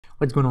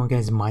What's going on,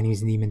 guys? My name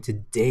is Neem, and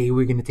today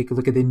we're going to take a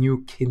look at the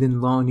new Kid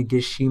in Law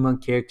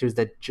Onigashima characters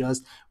that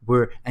just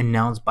were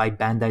announced by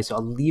Bandai. So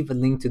I'll leave a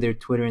link to their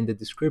Twitter in the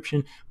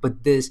description,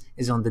 but this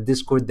is on the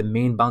Discord, the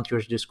main Bounty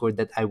Rush Discord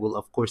that I will,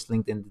 of course,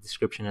 link in the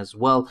description as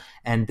well.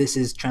 And this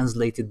is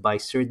translated by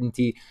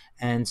Certainty.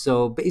 And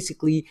so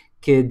basically,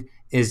 Kid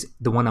is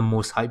the one I'm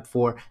most hyped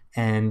for.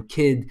 And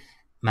Kid,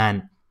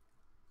 man,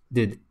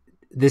 dude,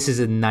 this is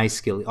a nice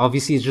skill.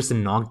 Obviously, it's just a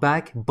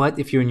knockback, but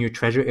if you're in your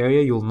treasure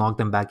area, you'll knock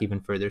them back even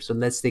further. So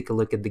let's take a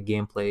look at the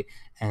gameplay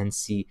and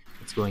see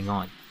what's going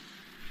on.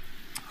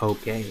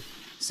 Okay,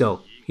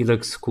 so he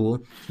looks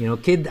cool. You know,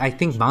 Kid, I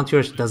think Bounty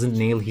Rush doesn't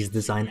nail his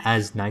design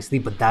as nicely,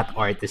 but that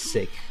art is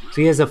sick. So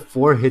he has a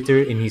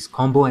 4-hitter in his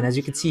combo, and as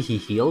you can see, he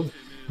healed.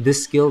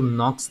 This skill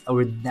knocks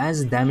or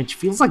does damage,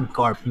 feels like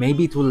Garp.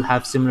 Maybe it will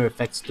have similar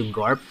effects to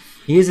Garp.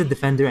 He is a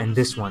defender, and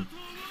this one,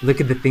 look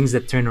at the things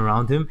that turn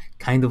around him,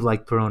 kind of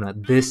like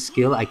Perona. This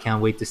skill, I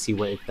can't wait to see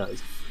what it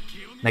does.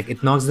 Like,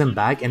 it knocks them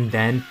back, and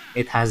then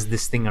it has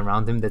this thing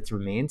around him that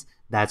remains.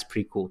 That's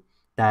pretty cool.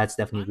 That's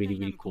definitely really,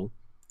 really cool.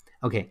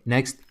 Okay,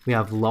 next we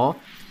have Law.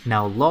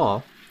 Now,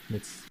 Law,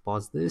 let's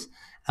pause this.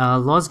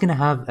 Law's gonna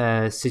have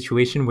a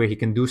situation where he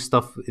can do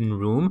stuff in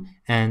room,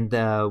 and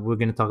we're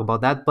gonna talk about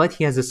that. But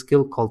he has a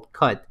skill called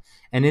Cut,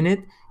 and in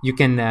it you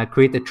can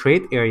create a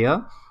trait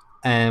area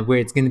where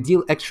it's gonna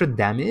deal extra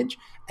damage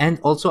and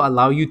also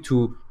allow you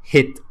to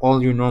hit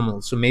all your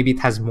normals. So maybe it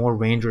has more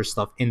range or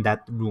stuff in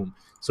that room.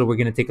 So we're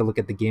gonna take a look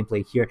at the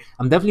gameplay here.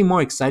 I'm definitely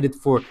more excited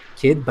for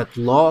Kid, but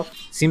Law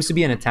seems to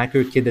be an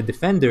attacker, Kid a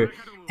defender,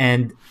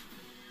 and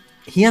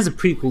he has a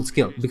pretty cool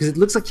skill because it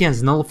looks like he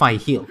has Nullify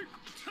Heal.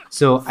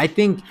 So I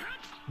think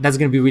that's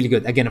going to be really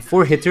good. Again, a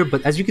 4-hitter,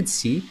 but as you can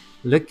see,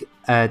 look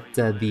at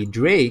the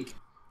Drake.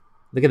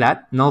 Look at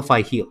that,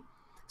 Nullify Heal.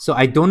 So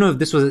I don't know if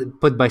this was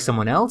put by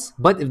someone else,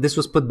 but if this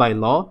was put by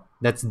Law,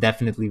 that's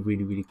definitely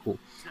really, really cool.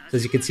 So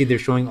as you can see, they're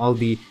showing all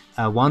the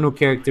Wano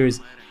characters,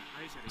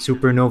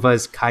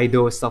 Supernovas,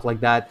 Kaido, stuff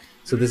like that.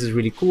 So this is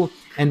really cool.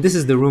 And this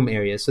is the room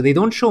area. So they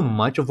don't show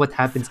much of what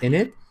happens in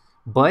it,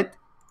 but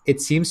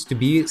it seems to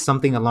be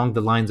something along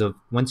the lines of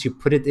once you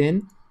put it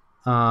in.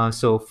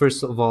 So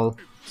first of all,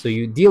 so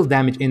you deal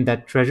damage in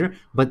that treasure,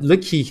 but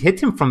look, he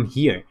hit him from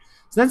here.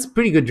 So that's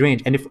pretty good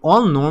range. And if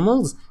all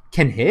normals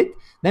can hit,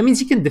 that means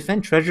he can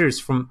defend treasures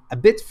from a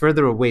bit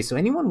further away. So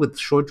anyone with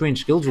short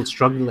range skills will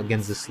struggle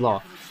against this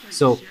Law.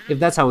 So if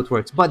that's how it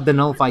works. But the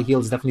Nullify Heal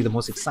is definitely the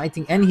most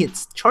exciting. And he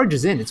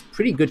charges in. It's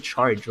pretty good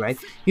charge, right?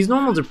 His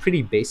normals are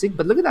pretty basic,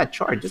 but look at that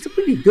charge. It's a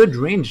pretty good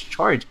range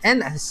charge.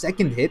 And a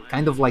second hit,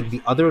 kind of like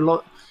the other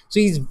Law. So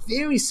he's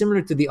very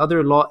similar to the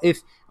other Law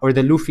or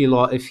the Luffy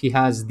Law if he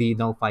has the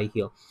Nullify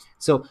Heal.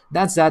 So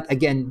that's that.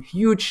 Again,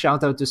 huge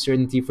shout out to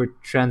Certainty for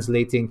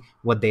translating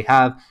what they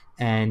have.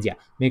 And yeah,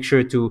 make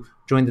sure to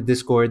join the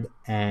Discord.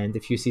 And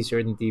if you see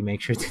Certainty,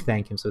 make sure to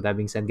thank him. So that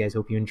being said, guys,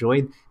 hope you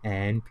enjoyed,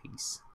 and peace.